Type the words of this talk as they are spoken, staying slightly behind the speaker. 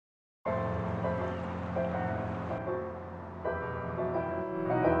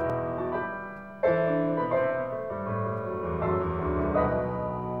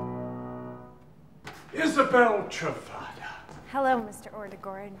Isabel Travada. Hello, Mr.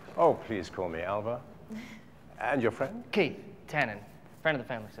 Ordegord. Oh, please call me Alva. And your friend? Keith Tannen, friend of the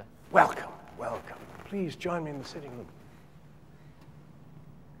family, sir. Welcome, welcome. Please join me in the sitting room.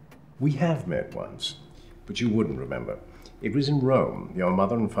 We have met once, but you wouldn't remember. It was in Rome. Your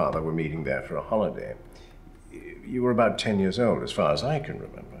mother and father were meeting there for a holiday. You were about 10 years old, as far as I can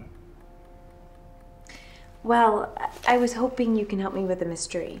remember. Well, I was hoping you can help me with a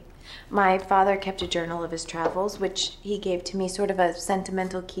mystery. My father kept a journal of his travels, which he gave to me, sort of a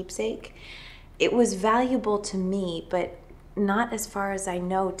sentimental keepsake. It was valuable to me, but not as far as I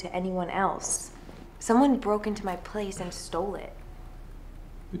know to anyone else. Someone broke into my place and stole it.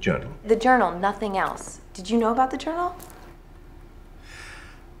 The journal? The journal, nothing else. Did you know about the journal?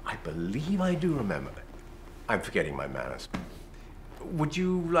 I believe I do remember. I'm forgetting my manners. Would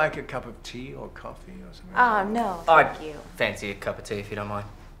you like a cup of tea or coffee or something? Oh, no, I'd thank you. fancy a cup of tea if you don't mind.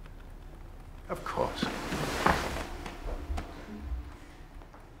 Of course.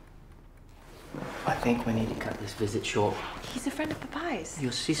 I think we need to cut this visit short. He's a friend of Papa's.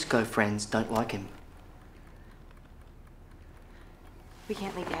 Your Cisco friends don't like him. We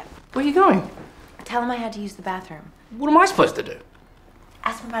can't leave yet. Where are you going? Tell him I had to use the bathroom. What am I supposed to do?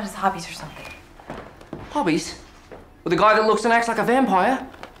 Ask him about his hobbies or something. Hobbies? With a guy that looks and acts like a vampire?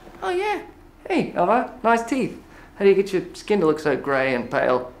 Oh, yeah. Hey, Alva, nice teeth. How do you get your skin to look so grey and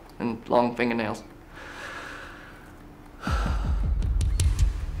pale and long fingernails?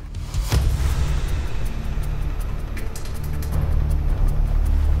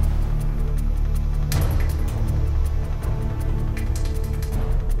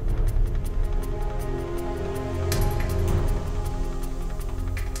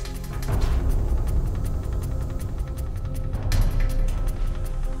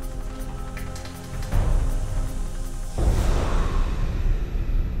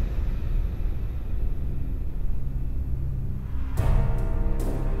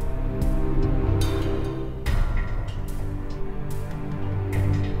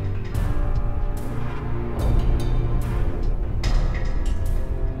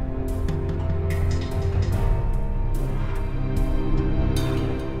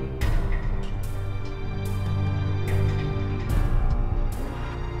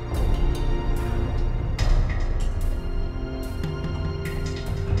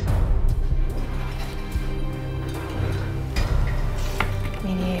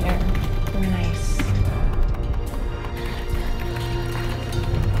 Mediator. Nice.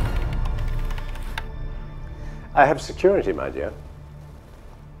 I have security, my dear.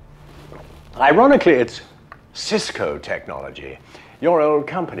 Ironically, it's Cisco technology, your old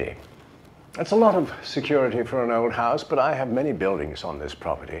company. That's a lot of security for an old house, but I have many buildings on this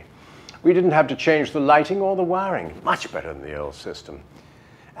property. We didn't have to change the lighting or the wiring. Much better than the old system.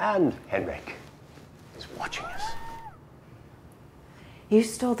 And Henrik is watching us. You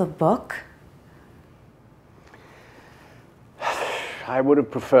stole the book? I would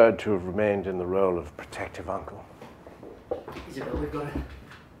have preferred to have remained in the role of protective uncle. Isabel, we've got it.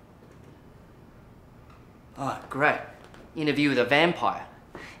 Oh, great. Interview with a vampire.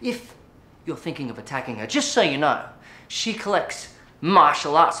 If you're thinking of attacking her, just so you know, she collects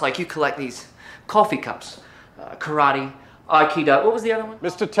martial arts like you collect these coffee cups. Karate, Aikido. What was the other one?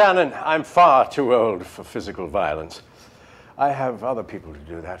 Mr. Tannen, I'm far too old for physical violence. I have other people to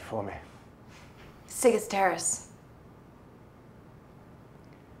do that for me. Sigus Terrace.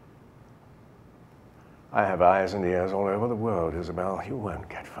 I have eyes and ears all over the world, Isabel. You won't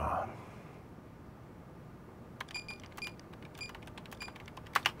get far.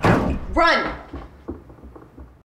 Run!